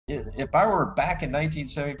if I were back in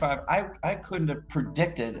 1975, I couldn't have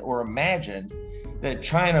predicted or imagined that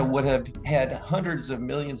China would have had hundreds of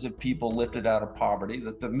millions of people lifted out of poverty,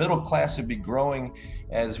 that the middle class would be growing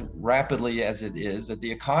as rapidly as it is, that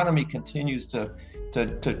the economy continues to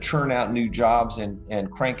churn out new jobs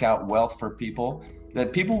and crank out wealth for people,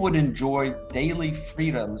 that people would enjoy daily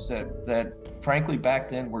freedoms that frankly back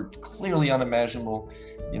then were clearly unimaginable,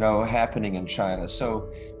 happening in China.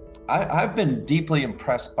 So I've been deeply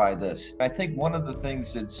impressed by this. I think one of the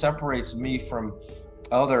things that separates me from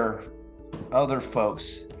other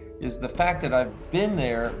folks is the fact that I've been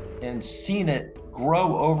there and seen it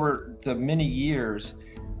grow over the many years.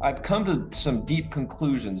 I've come to some deep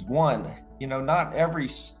conclusions. One,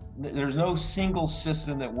 there's no single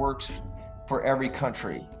system that works for every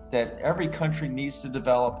country, that every country needs to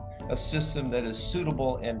develop a system that is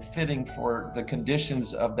suitable and fitting for the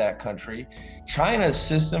conditions of that country. China's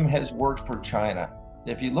system has worked for China.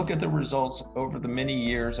 If you look at the results over the many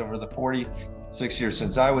years, over the 46 years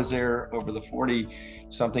since I was there, over the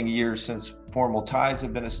 40-something years since formal ties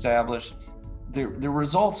have been established, the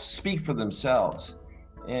results speak for themselves.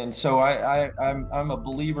 And so I'm a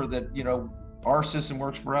believer that, our system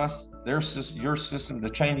works for us, your system, the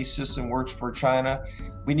Chinese system works for China.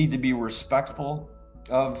 We need to be respectful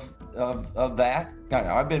of that.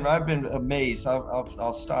 I've been amazed.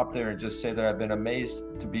 I'll stop there and just say that I've been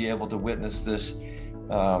amazed to be able to witness this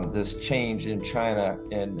change in China,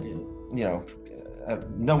 and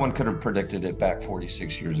no one could have predicted it back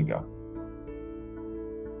 46 years ago.